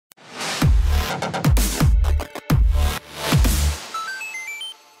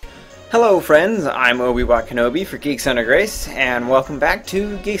Hello friends, I'm ObiWattKenobi for Geeks Under Grace, and welcome back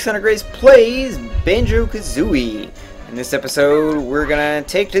to Geeks Under Grace Plays Banjo-Kazooie. In this episode, we're gonna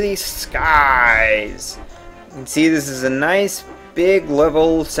take to the skies. You can see this is a nice big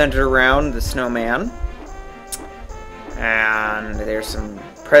level centered around the snowman. And there's some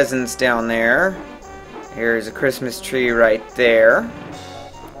presents down there. Here's a Christmas tree right there.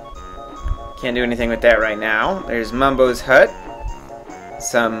 Can't do anything with that right now. There's Mumbo's hut.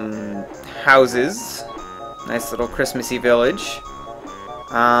 Some houses. Nice little Christmassy village.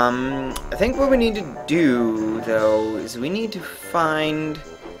 I think what we need to do, though, is we need to find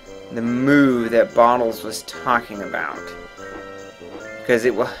the move that Bottles was talking about. Because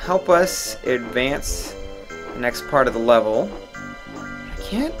it will help us advance the next part of the level. I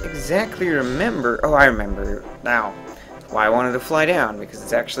can't exactly remember. Oh, I remember now. Why I wanted to fly down, because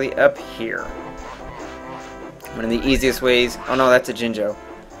it's actually up here. One of the easiest ways... Oh no, that's a Jinjo.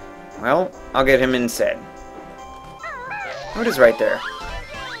 Well, I'll get him instead. What is right there?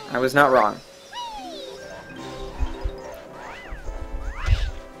 I was not wrong.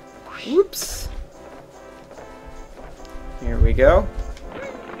 Whoops. Here we go.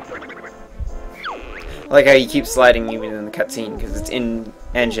 I like how you keep sliding even in the cutscene, because it's in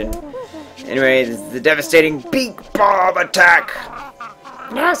engine. Anyway, this is the devastating Beak Bomb attack!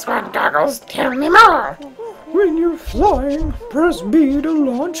 Yes, one goggles, tell me more! When you're flying, press B to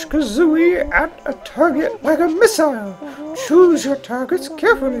launch Kazooie at a target like a missile. Choose your targets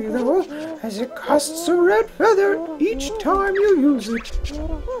carefully, though, as it costs a red feather each time you use it.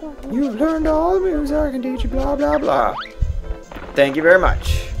 You've learned all the moves I can teach you, blah blah blah. Thank you very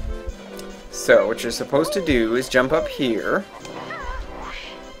much. So, what you're supposed to do is jump up here,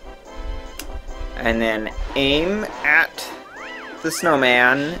 and then aim at the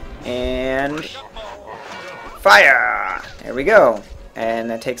snowman, and fire! There we go. And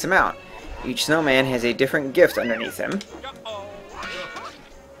that takes him out. Each snowman has a different gift underneath him.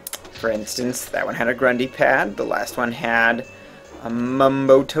 For instance, that one had a Grundy pad. The last one had a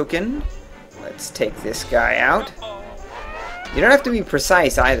Mumbo token. Let's take this guy out. You don't have to be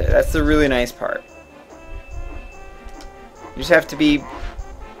precise either. That's the really nice part. You just have to be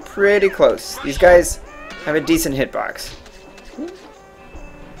pretty close. These guys have a decent hitbox.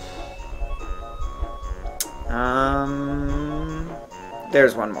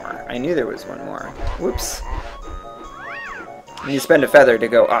 There's one more. I knew there was one more. Whoops. You spend a feather to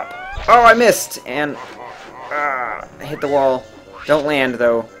go up. Oh, I missed! And I hit the wall. Don't land,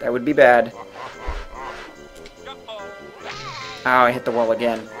 though. That would be bad. Oh, I hit the wall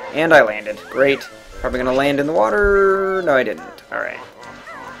again. And I landed. Great. Probably gonna land in the water. No, I didn't. Alright.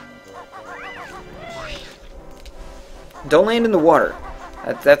 Don't land in the water.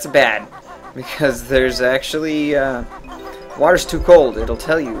 That's bad. Because there's actually... water's too cold. It'll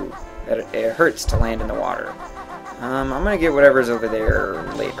tell you that it hurts to land in the water. I'm gonna get whatever's over there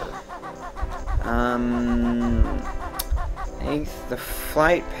later. I think the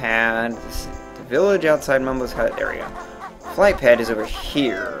flight pad... The village outside Mumbo's hut area. Flight pad is over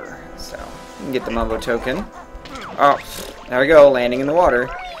here. So, you can get the Mumbo token. Oh, there we go. Landing in the water.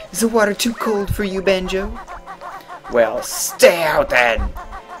 Is the water too cold for you, Banjo? Well, stay out then!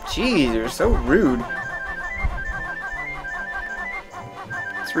 Jeez, you're so rude.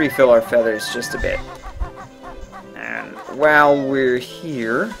 Let's refill our feathers just a bit. And while we're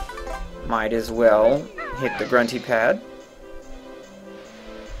here, might as well hit the Grunty pad.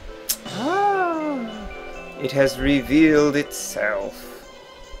 Ah, it has revealed itself.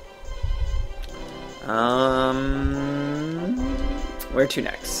 Where to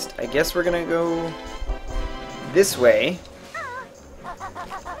next? I guess we're gonna go this way.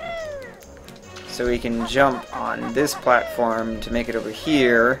 So we can jump on this platform to make it over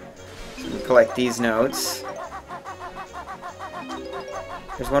here. So we collect these notes.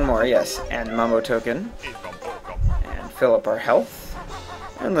 There's one more, yes, and Mumbo token. And fill up our health.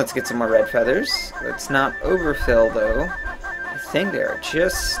 And let's get some more red feathers. Let's not overfill, though. I think there are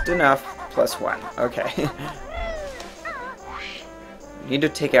just enough, plus one. Okay. Need to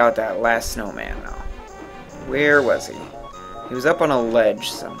take out that last snowman, though. Where was he? He was up on a ledge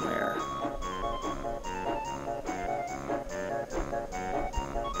somewhere.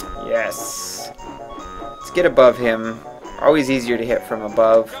 Yes. Let's get above him. Always easier to hit from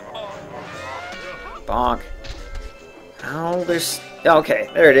above. Bonk. Oh, there's... Okay,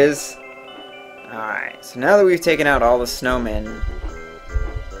 there it is. Alright, so now that we've taken out all the snowmen,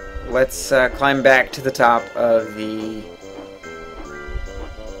 let's climb back to the top of the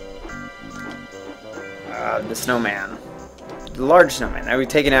snowman. The large snowman. Now we've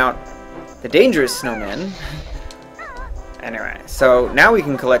taken out the dangerous snowman. Anyway, so now we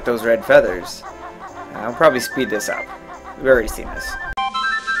can collect those red feathers. I'll probably speed this up. We've already seen this.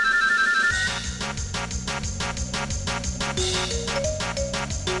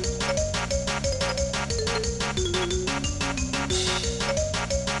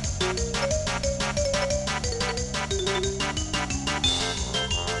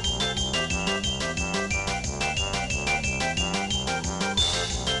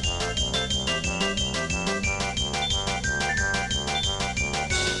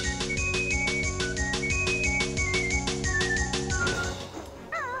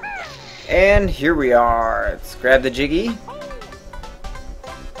 And here we are. Let's grab the Jiggy.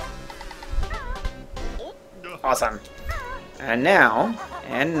 Awesome. And now,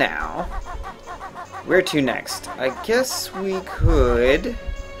 where to next? I guess we could,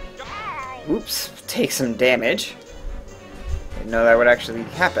 oops, take some damage. Didn't know that would actually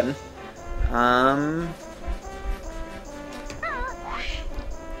happen.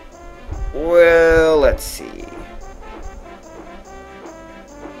 Well, let's see.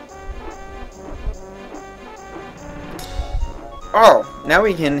 Oh, now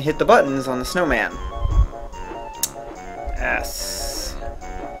we can hit the buttons on the snowman. Yes.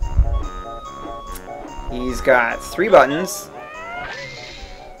 He's got 3 buttons.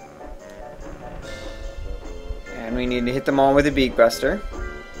 And we need to hit them all with a Beak Buster.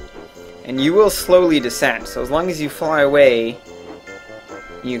 And you will slowly descend, so as long as you fly away,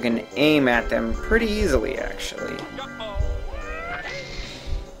 you can aim at them pretty easily, actually.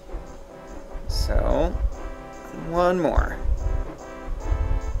 So, one more.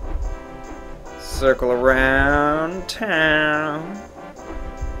 Circle around town.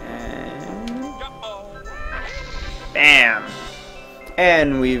 And bam!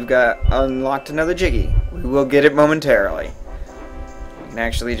 And we've got unlocked another Jiggy. We will get it momentarily. You can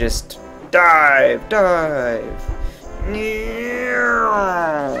actually just dive.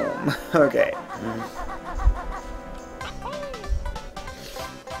 Okay.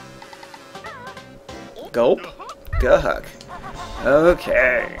 Gulp. Gahug.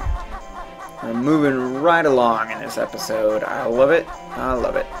 Okay. We're moving right along in this episode. I love it. I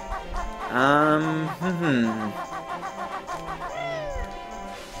love it.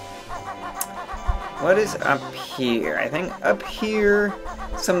 What is up here? I think up here,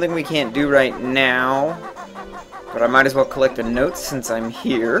 something we can't do right now. But I might as well collect the notes since I'm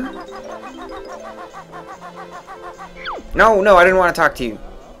here. No, I didn't want to talk to you.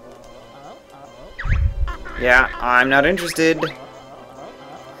 Yeah, I'm not interested.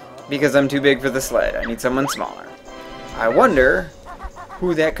 Because I'm too big for the sled. I need someone smaller. I wonder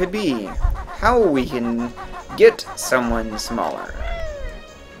who that could be. How we can get someone smaller.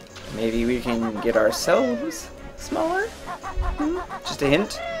 Maybe we can get ourselves smaller? Just a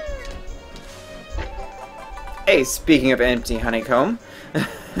hint. Hey, speaking of empty honeycomb. I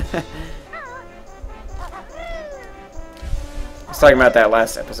was talking about that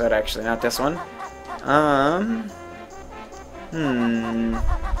last episode, actually, not this one.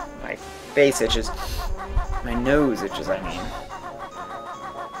 My face itches. My nose itches, I mean.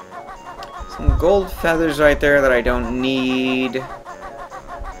 Some gold feathers right there that I don't need.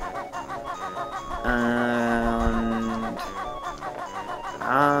 And...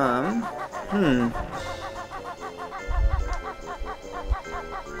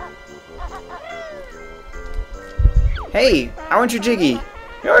 Hey, I want your Jiggy.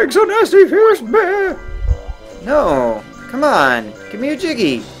 Yikes, a nasty fierce bear. No, come on, give me your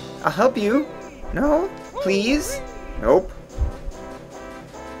Jiggy. I'll help you. No, please. Nope.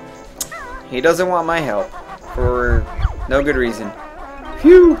 He doesn't want my help for no good reason.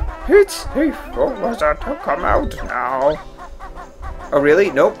 Phew, it's safe for Wizard to come out now. Oh,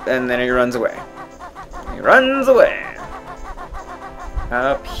 really? Nope. And then he runs away. He runs away.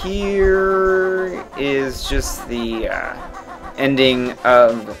 Up here is just the ending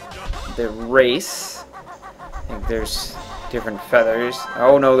of the race. I think there's different feathers.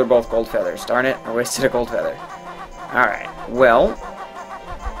 Oh no, they're both gold feathers. Darn it, I wasted a gold feather. Alright, well.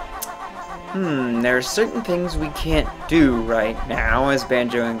 There are certain things we can't do right now as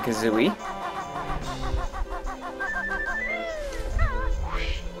Banjo and Kazooie.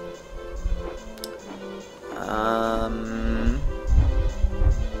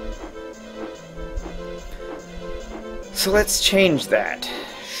 So let's change that,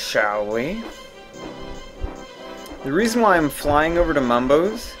 shall we? The reason why I'm flying over to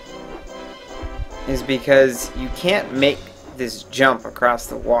Mumbo's is because you can't make this jump across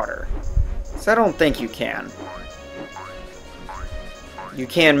the water. So I don't think you can. You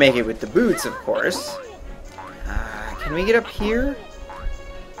can make it with the boots, of course. Can we get up here?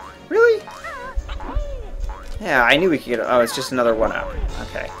 Really? Yeah, I knew we could get... Oh, it's just another 1-up.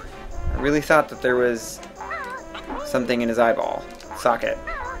 Okay. I really thought that there was something in his eyeball socket.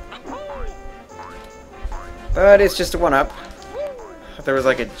 But it's just a 1-up. Thought there was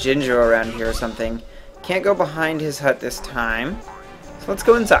like a Jinjo around here or something. Can't go behind his hut this time. So let's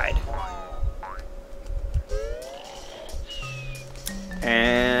go inside.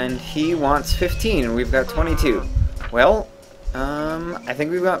 And he wants 15, and we've got 22. Well, I think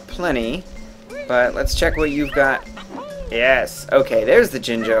we've got plenty. But let's check what you've got. Yes, okay, there's the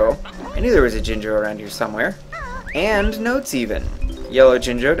Jinjo. I knew there was a Jinjo around here somewhere. And notes even. Yellow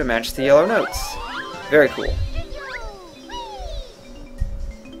Jinjo to match the yellow notes. Very cool.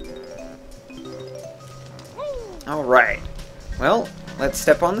 Alright. Well, let's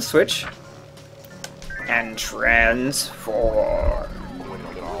step on the switch. And transform.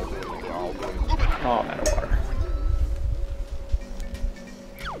 Oh, I'm out of water.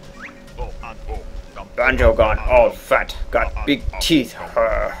 Banjo gone all fat, got big teeth.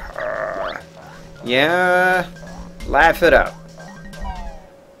 Yeah, laugh it up.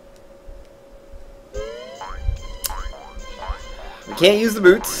 We can't use the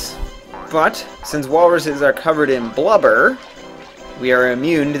boots, but since walruses are covered in blubber, we are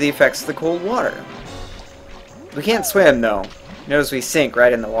immune to the effects of the cold water. We can't swim though. Notice we sink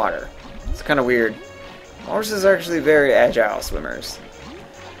right in the water. It's kind of weird. Walruses are actually very agile swimmers.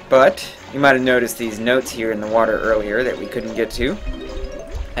 But you might have noticed these notes here in the water earlier that we couldn't get to.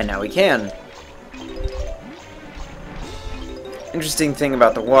 And now we can. Interesting thing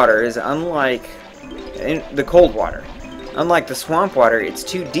about the water is unlike the cold water, unlike the swamp water, it's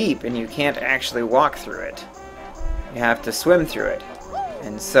too deep and you can't actually walk through it. You have to swim through it.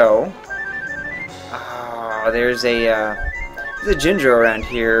 And so, there's a Jinjo around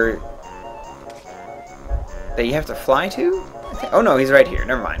here that you have to fly to? Oh no, he's right here.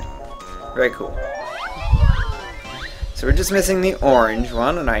 Never mind. Very cool. So we're just missing the orange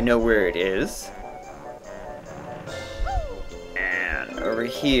one, and I know where it is. And over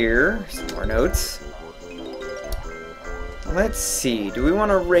here, some more notes. Let's see. Do we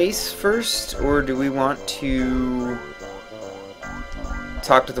want to race first, or do we want to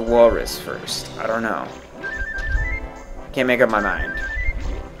talk to the walrus first? I don't know. Can't make up my mind.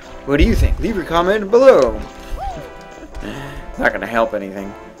 What do you think? Leave your comment below. Not gonna help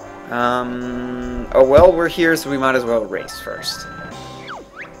anything. Oh well, we're here, so we might as well race first.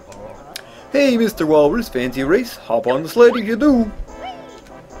 Hey, Mr. Walrus, fancy a race? Hop on the sled if you do.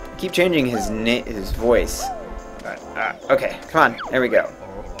 Keep changing his voice. Okay, come on, there we go.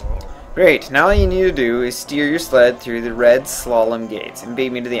 Great, now all you need to do is steer your sled through the red slalom gates and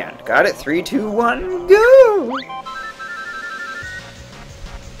beat me to the end. Got it? 3, 2, 1, go!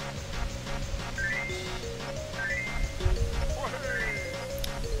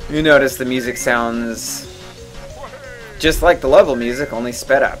 You notice the music sounds just like the level music, only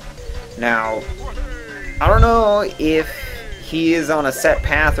sped up. Now, I don't know if he is on a set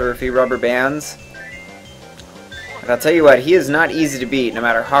path or if he rubber bands. But I'll tell you what, he is not easy to beat, no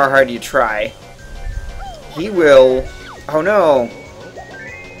matter how hard you try. He will... Oh no!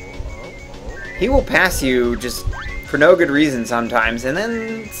 He will pass you just for no good reason sometimes, and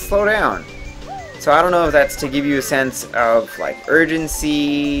then slow down. So I don't know if that's to give you a sense of, like,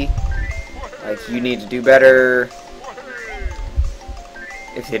 urgency, like you need to do better,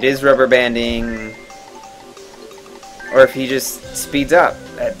 if it is rubber banding, or if he just speeds up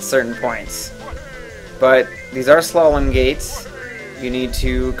at certain points. But these are slalom gates. You need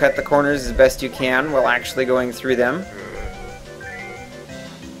to cut the corners as best you can while actually going through them.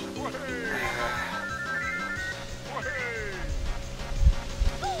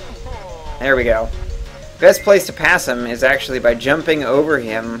 There we go. Best place to pass him is actually by jumping over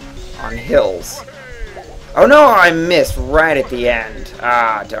him on hills. Oh no, I missed right at the end.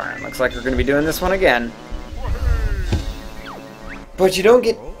 Ah, darn. Looks like we're going to be doing this one again. But you don't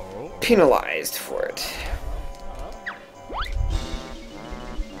get penalized for it.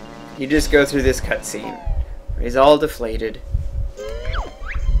 You just go through this cutscene. He's all deflated.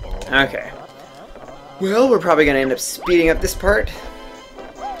 Okay. Well, we're probably going to end up speeding up this part.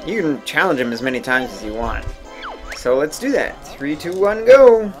 You can challenge him as many times as you want. So let's do that. 3, 2, 1,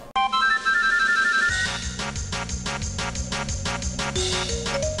 go!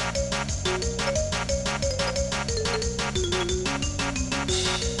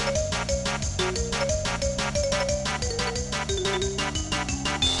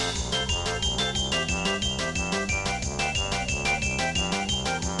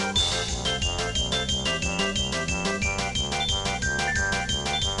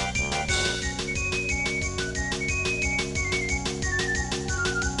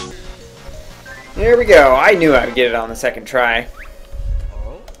 There we go. I knew I would get it on the second try.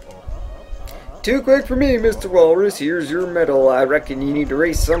 Too quick for me, Mr. Walrus. Here's your medal. I reckon you need to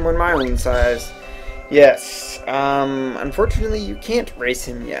race someone my own size. Yes. Unfortunately, you can't race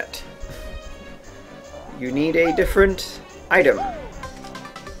him yet. You need a different item.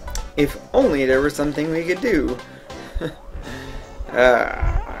 If only there was something we could do.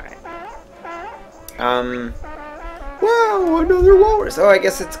 Alright. Wow, another walrus. Oh, I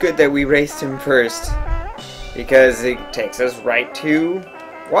guess it's good that we raced him first, because it takes us right to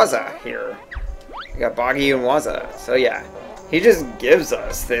Waza here. We got Boggy and Waza. So yeah, he just gives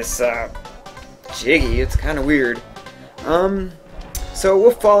us this Jiggy. It's kind of weird. So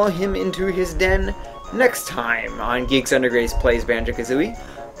we'll follow him into his den next time on Geeks Under Grace Plays Banjo-Kazooie.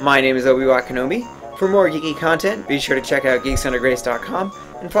 My name is ObiWattKenobi. For more geeky content, be sure to check out geeksundergrace.com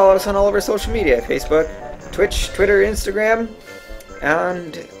and follow us on all of our social media: Facebook, Twitch, Twitter, Instagram,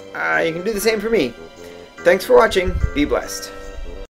 and you can do the same for me. Thanks for watching. Be blessed.